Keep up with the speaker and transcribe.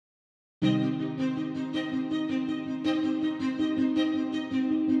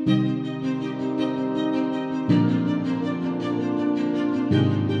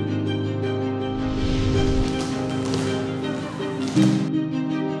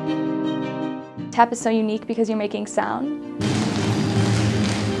tap is so unique because you're making sound.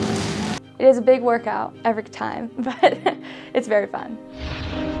 It is a big workout every time, but it's very fun.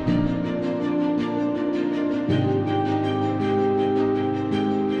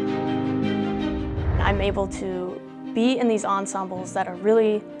 I'm able to be in these ensembles that are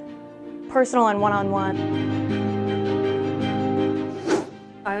really personal and one-on-one.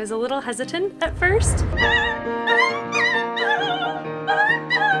 I was a little hesitant at first.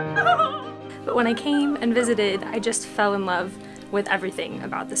 But when I came and visited, I just fell in love with everything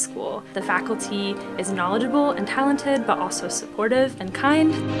about the school. The faculty is knowledgeable and talented, but also supportive and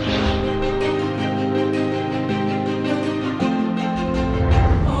kind.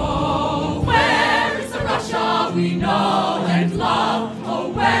 Oh, where is the Russia we know and love? Oh,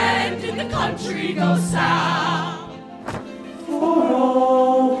 when did the country go south? For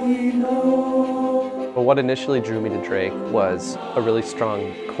all we know. Well, what initially drew me to Drake was a really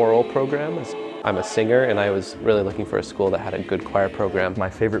strong choral program. I'm a singer and I was really looking for a school that had a good choir program. My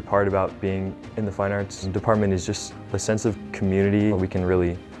favorite part about being in the Fine Arts department is just the sense of community. We can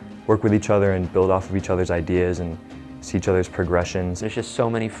really work with each other and build off of each other's ideas and see each other's progressions. There's just so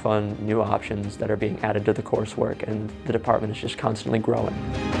many fun new options that are being added to the coursework, and the department is just constantly growing.